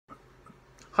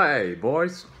Hey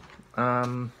boys,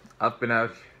 I've been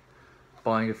out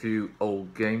buying a few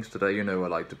old games today. You know I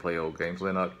like to play old games.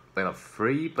 They're not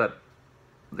free, but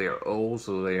they're old,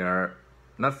 so they are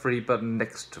not free, but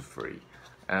next to free.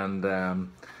 And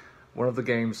one of the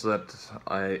games that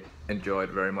I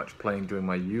enjoyed very much playing during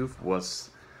my youth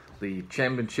was the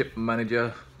Championship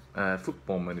Manager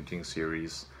football managing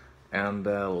series. And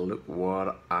look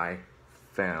what I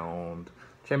found.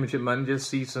 Championship Manager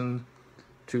season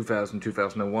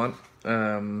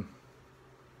 2000-2001.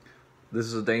 This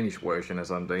is a Danish version,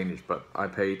 as I'm Danish, but I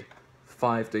paid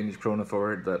 5 Danish kroner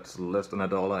for it. That's less than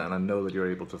 $1, and I know that you're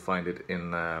able to find it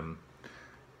in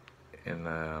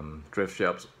thrift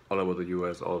shops all over the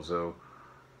US also,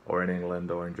 or in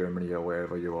England or in Germany or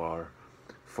wherever you are,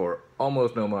 for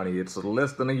almost no money. It's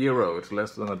less than €1. It's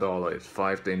less than $1. It's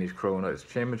 5 Danish kroner. It's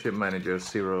Championship Manager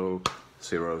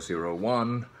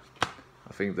 0001.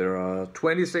 I think there are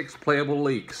 26 playable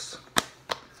leagues.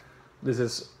 This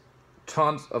is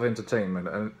tons of entertainment.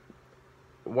 And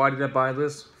why did I buy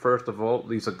this? First of all,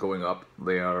 these are going up.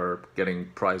 They are getting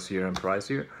pricier and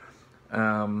pricier.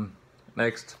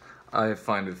 Next, I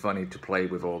find it funny to play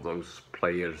with all those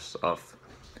players of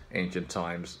ancient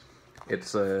times.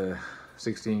 It's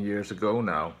 16 years ago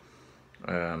now.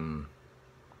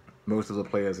 Most of the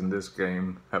players in this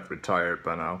game have retired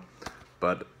by now,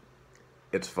 but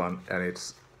it's fun and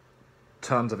it's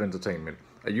tons of entertainment.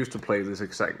 I used to play this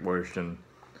exact version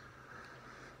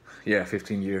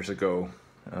 15 years ago.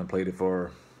 I played it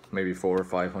for maybe 400 or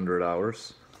 500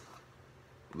 hours.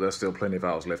 There's still plenty of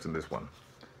hours left in this one.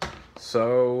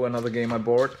 So another game I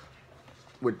bought,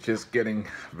 which is getting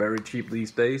very cheap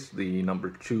these days. The number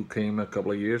 2 came a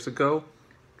couple of years ago.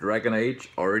 Dragon Age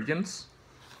Origins,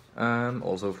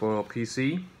 also for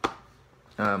PC.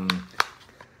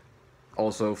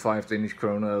 Also 5 Danish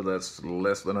kroner, that's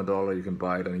less than $1. You can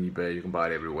buy it on eBay, you can buy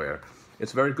it everywhere.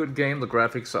 It's a very good game. The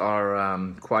graphics are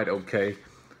quite okay,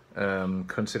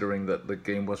 considering that the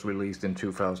game was released in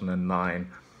 2009.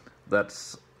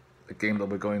 That's a game that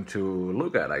we're going to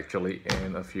look at actually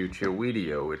in a future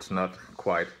video. It's not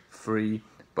quite free,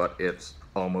 but it's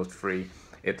almost free.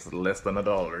 It's less than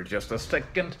 $1. Just a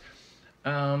second.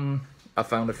 I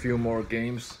found a few more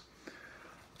games.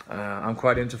 I'm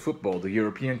quite into football, the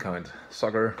European kind,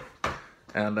 soccer,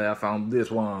 and I found this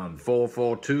one,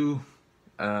 442,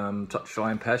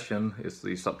 Touchline Passion is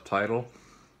the subtitle.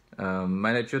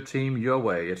 Manage your team your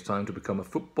way. It's time to become a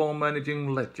football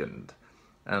managing legend.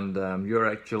 And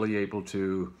you're actually able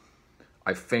to,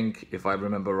 I think, if I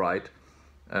remember right,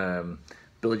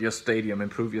 build your stadium,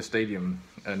 improve your stadium,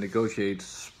 and negotiate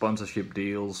sponsorship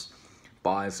deals,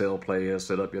 buy, sell players,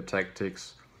 set up your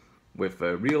tactics, with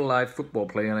real-life football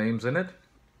player names in it.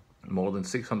 More than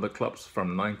 600 clubs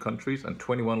from 9 countries and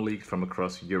 21 leagues from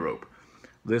across Europe.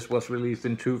 This was released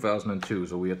in 2002,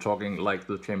 so we are talking like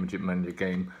the Championship Manager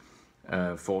game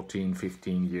 14,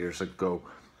 15 years ago.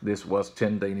 This was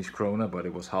 10 Danish kroner, but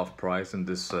it was half price in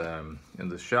this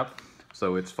shop.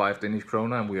 So it's 5 Danish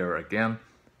kroner, and we are again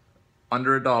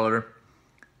under $1.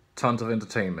 Tons of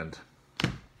entertainment.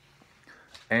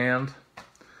 And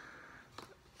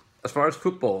as far as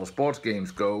football, sports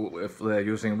games go, if they're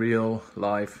using real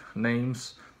life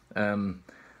names,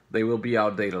 they will be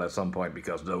outdated at some point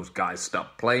because those guys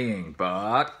stopped playing.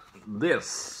 But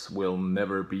this will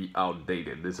never be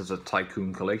outdated. This is a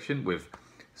tycoon collection with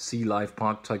Sea Life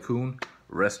Park Tycoon,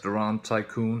 Restaurant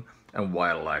Tycoon, and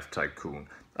Wildlife Tycoon.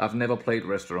 I've never played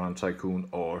Restaurant Tycoon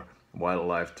or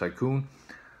Wildlife Tycoon.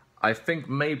 I think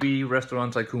maybe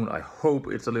Restaurant Tycoon. I hope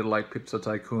it's a little like Pizza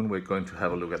Tycoon. We're going to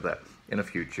have a look at that in a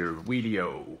future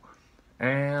video.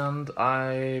 And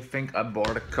I think I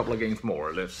bought a couple of games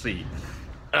more. Let's see.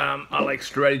 I like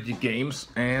strategy games,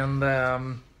 and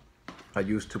I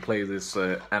used to play this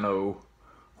Anno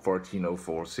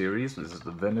 1404 series. This is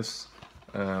the Venice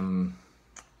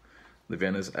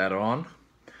add-on.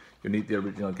 You need the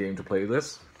original game to play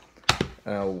this.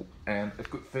 And a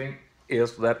good thing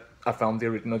is that I found the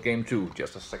original game too.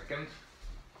 Just a second.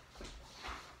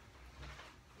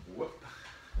 Whoop.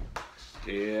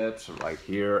 It's right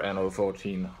here, Anno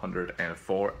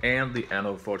 1404 and the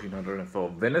Anno 1404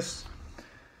 Venice.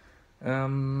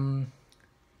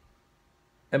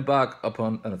 Embark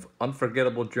upon an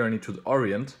unforgettable journey to the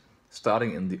Orient,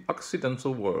 starting in the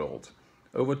Occidental world.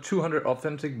 Over 200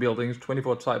 authentic buildings,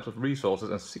 24 types of resources,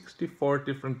 and 64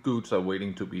 different goods are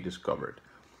waiting to be discovered.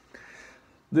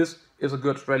 This is a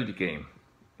good strategy game.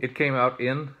 It came out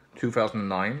in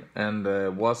 2009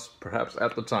 and was perhaps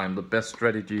at the time the best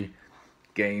strategy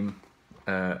game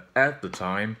at the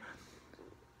time.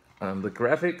 The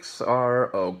graphics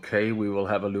are okay. We will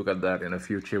have a look at that in a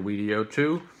future video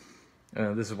too.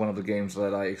 This is one of the games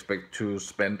that I expect to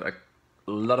spend a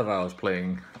lot of hours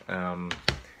playing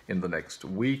in the next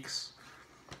weeks.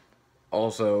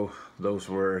 Also, those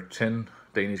were 10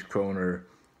 Danish kroner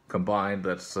combined.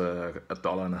 That's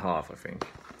 $1.50, I think.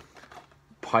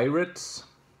 Pirates,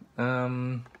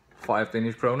 5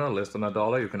 Danish kroner, less than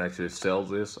 $1. You can actually sell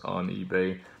this on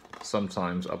eBay,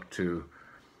 sometimes up to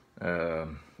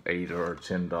 $8 or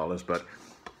 $10, but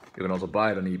you can also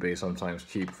buy it on eBay sometimes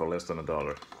cheap for less than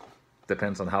 $1.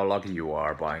 Depends on how lucky you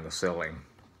are buying or selling.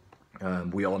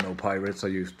 We all know Pirates. I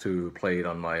used to play it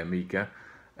on my Amiga,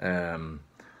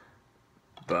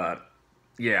 but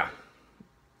yeah,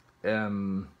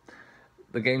 the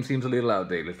game seems a little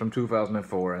outdated. From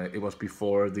 2004, and it was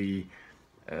before the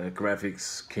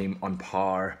graphics came on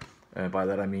par. By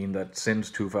that I mean that since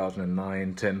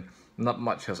 2009-10, not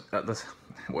much has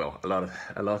well, a lot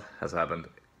has happened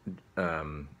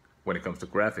when it comes to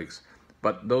graphics.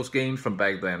 But those games from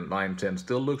back then, 9-10,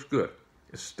 still looks good.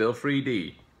 It's still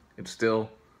 3D. It's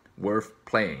still worth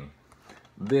playing.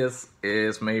 This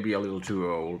is maybe a little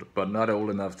too old, but not old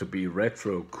enough to be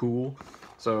retro cool.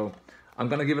 So I'm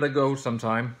gonna give it a go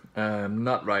sometime.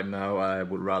 Not right now. I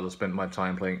would rather spend my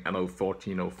time playing Anno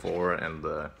 1404 and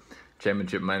the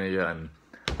Championship Manager, and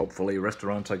hopefully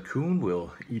Restaurant Tycoon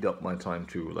will eat up my time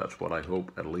too. That's what I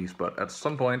hope, at least. But at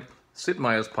some point, Sid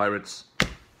Meier's Pirates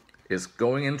is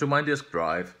going into my disk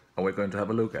drive, and we're going to have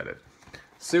a look at it.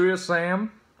 Serious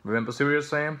Sam, remember Serious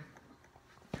Sam?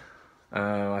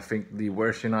 I think the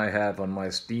version I have on my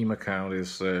Steam account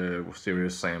is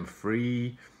Serious Sam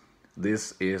Free.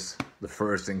 This is the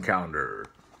first encounter.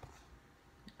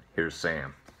 Here's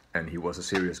Sam, and he was a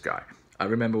serious guy. I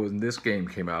remember when this game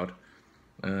came out,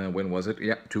 when was it?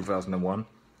 Yeah, 2001.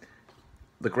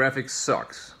 The graphics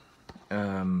sucks.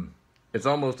 It's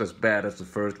almost as bad as the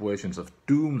first versions of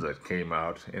Doom that came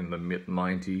out in the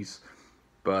mid-90s.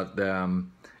 But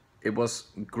it was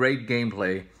great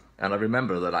gameplay, and I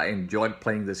remember that I enjoyed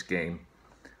playing this game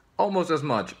almost as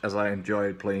much as I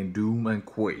enjoyed playing Doom and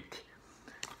Quake.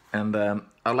 And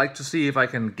I'd like to see if I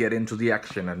can get into the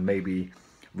action and maybe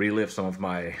relive some of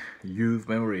my youth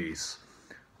memories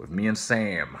with me and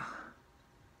Sam.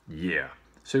 Yeah,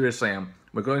 Serious Sam.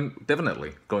 We're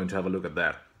definitely going to have a look at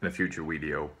that in a future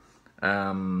video.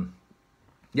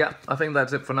 Yeah, I think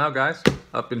that's it for now, guys.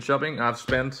 I've been shopping. I've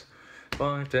spent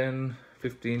 5, 10,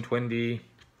 15, 20...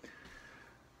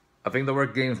 I think there were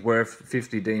games worth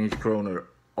 50 Danish kroner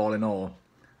all in all.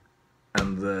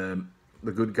 And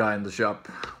the good guy in the shop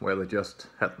where they just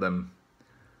had them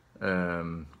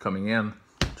coming in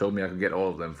told me I could get all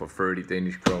of them for 30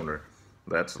 Danish kroner.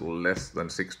 That's less than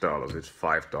 $6. It's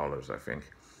 $5, I think.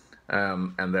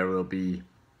 And there will be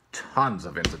tons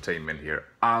of entertainment here.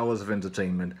 Hours of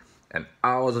entertainment and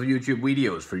hours of YouTube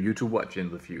videos for you to watch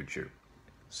in the future.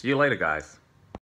 See you later, guys.